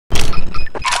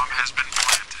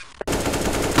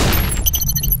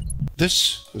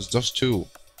This is Dust 2.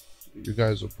 You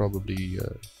guys are probably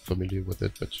familiar with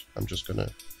it, but I'm just gonna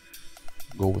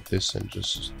go with this and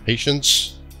just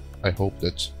patience. I hope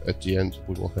that at the end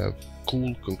we will have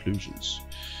cool conclusions.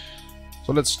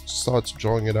 So let's start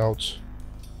drawing it out.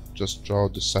 Just draw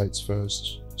the sides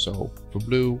first. So for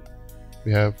blue,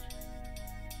 we have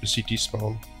the CT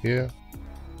spawn here.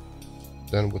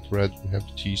 Then with red, we have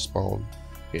the T spawn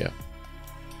here.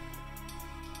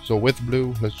 So with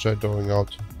blue, let's try drawing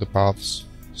out the paths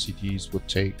CTs would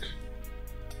take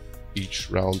each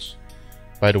round.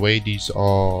 By the way, these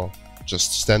are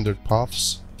just standard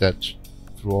paths that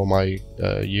through all my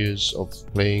years of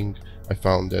playing, I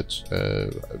found that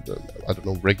I don't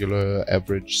know, regular,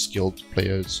 average, skilled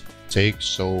players take.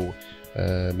 So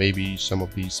maybe some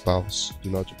of these paths do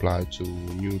not apply to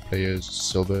new players,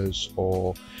 silvers,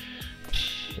 or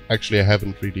actually I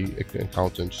haven't really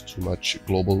encountered too much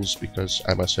globals because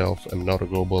I myself am not a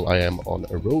global. I am on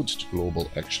a road to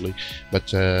global actually,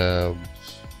 but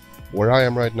where I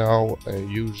am right now,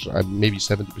 usually maybe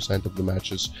 70% of the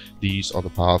matches, these are the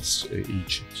paths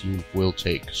each team will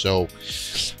take. So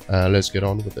let's get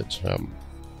on with it.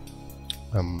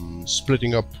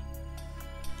 Splitting up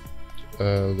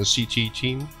the CT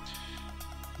team.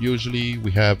 Usually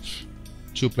we have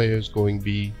 2 players going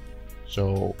B,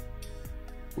 so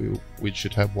we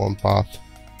should have one path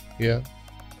here.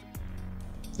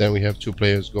 Then we have 2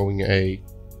 players going A,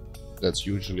 that's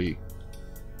usually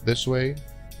this way.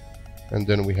 And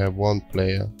then we have 1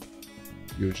 player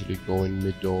usually going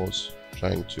mid doors,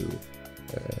 trying to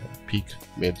peek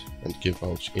mid and give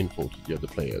out info to the other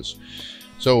players.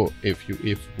 So if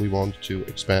we want to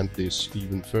expand this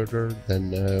even further,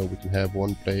 then we can have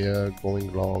 1 player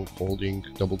going long, holding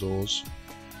double doors,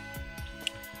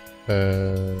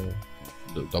 the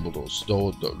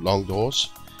long doors,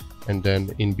 and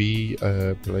then in B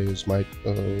players might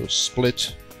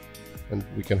split, and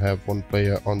we can have 1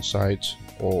 player on site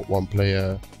or 1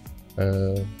 player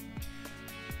in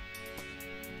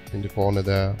the corner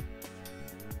there.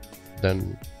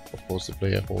 Then of course the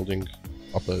player holding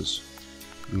uppers.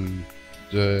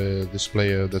 This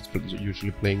player that's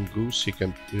usually playing goose, he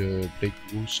can play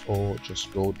goose or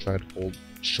just go try to hold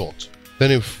short.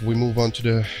 Then if we move on to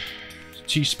the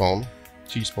T-spawn,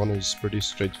 T-spawn is pretty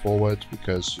straightforward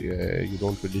because you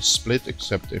don't really split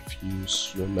except if you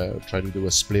try to do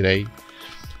a split A.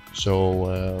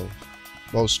 So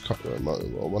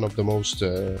one of the most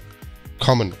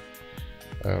common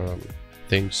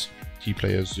things T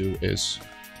players do is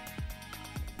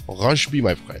rush B,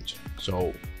 my friend.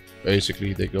 So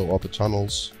basically they go up the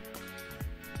tunnels,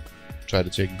 try to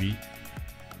take B,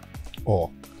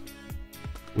 or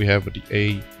we have the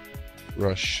A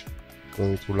rush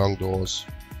going through long doors,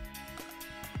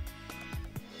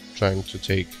 trying to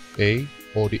take A,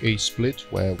 or the A split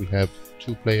where we have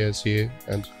 2 players here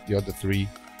and the other 3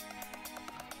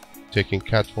 taking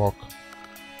catwalk,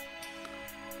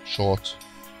 short,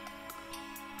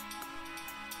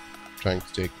 trying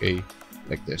to take A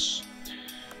like this.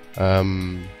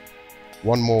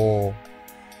 1 more,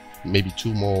 maybe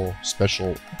 2 more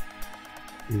special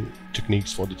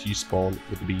techniques for the T-spawn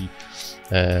would be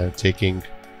taking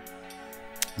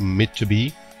mid to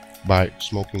B by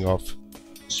smoking off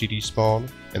CT spawn,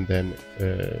 and then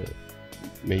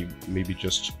maybe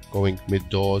just going mid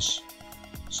doors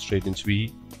straight into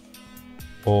B,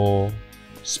 or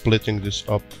splitting this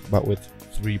up but with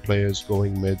 3 players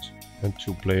going mid and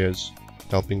 2 players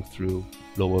helping through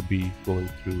lower B, going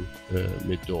through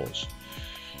mid doors.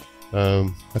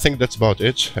 I think that's about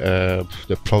it.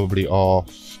 There probably are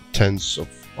tens of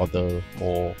other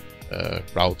more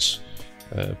routes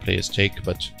players take,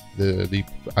 but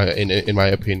in my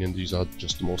opinion these are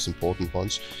just the most important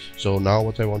ones. So now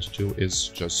what I want to do is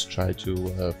just try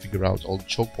to figure out all the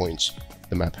choke points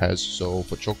the map has. So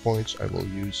for choke points I will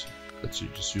use,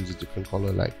 just use a different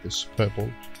color like this purple,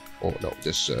 or no,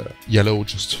 this yellow,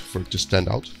 just for it to stand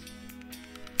out.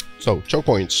 So choke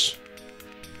points.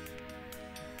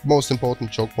 Most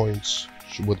important choke points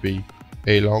would be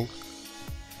A long,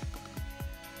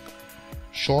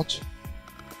 short,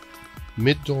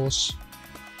 mid doors,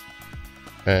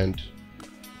 and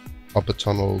upper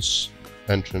tunnels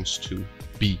entrance to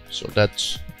B. So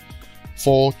that's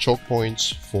 4 choke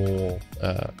points for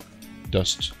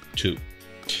Dust 2.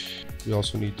 We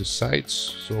also need the sides.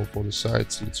 So for the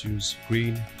sides, let's use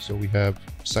green. So we have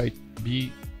side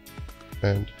B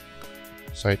and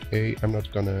side A. I'm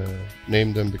not gonna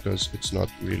name them because it's not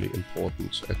really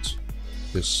important at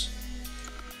this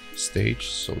stage.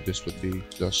 So this would be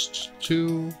Dust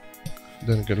 2.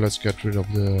 Then let's get rid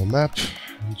of the map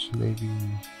and maybe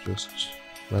just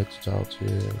write it out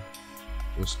here.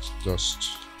 Just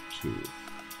dust 2.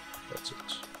 That's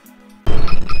it.